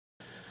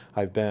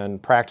I've been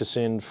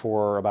practicing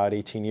for about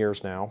 18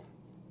 years now,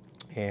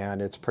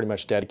 and it's pretty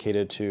much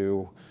dedicated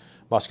to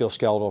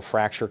musculoskeletal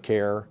fracture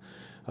care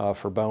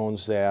for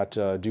bones that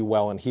do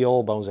well and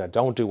heal, bones that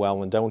don't do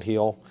well and don't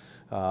heal,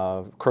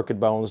 crooked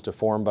bones,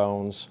 deformed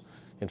bones,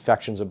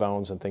 infections of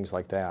bones, and things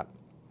like that.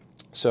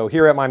 So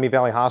here at Miami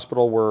Valley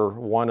Hospital, we're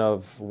one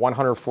of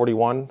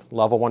 141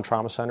 level 1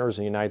 trauma centers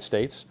in the United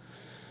States.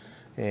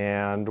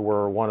 And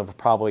we're one of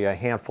probably a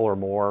handful or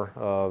more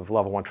of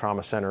level 1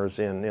 trauma centers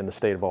in the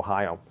state of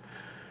Ohio.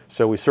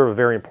 So we serve a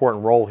very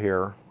important role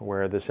here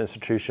where this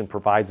institution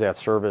provides that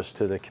service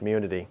to the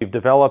community. We've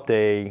developed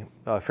a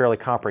fairly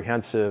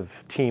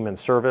comprehensive team and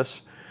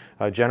service.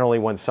 Generally,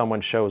 when someone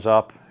shows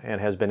up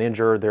and has been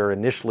injured, they're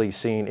initially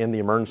seen in the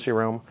emergency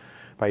room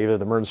by either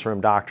the emergency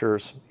room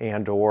doctors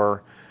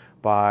and/or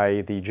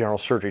by the general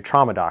surgery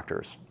trauma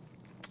doctors.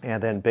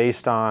 And then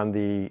based on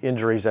the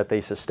injuries that they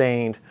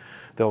sustained,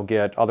 they'll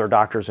get other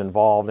doctors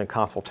involved in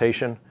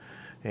consultation,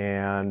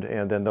 and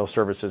then those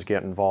services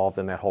get involved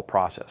in that whole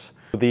process.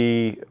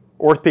 The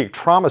orthopedic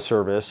trauma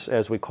service,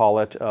 as we call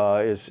it,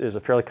 is a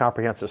fairly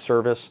comprehensive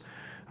service.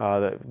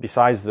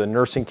 Besides the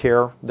nursing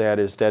care that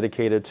is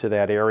dedicated to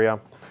that area,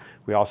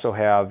 we also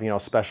have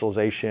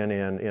specialization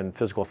in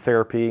physical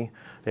therapy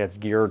that's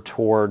geared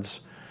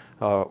towards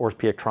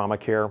orthopedic trauma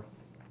care.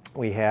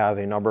 We have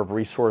a number of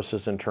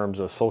resources in terms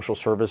of social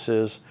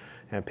services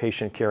and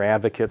patient care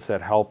advocates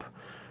that help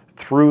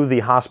through the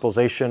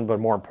hospitalization, but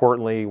more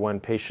importantly, when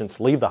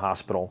patients leave the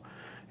hospital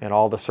and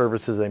all the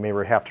services they may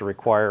have to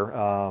require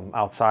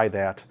outside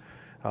that,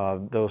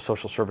 those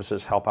social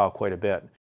services help out quite a bit.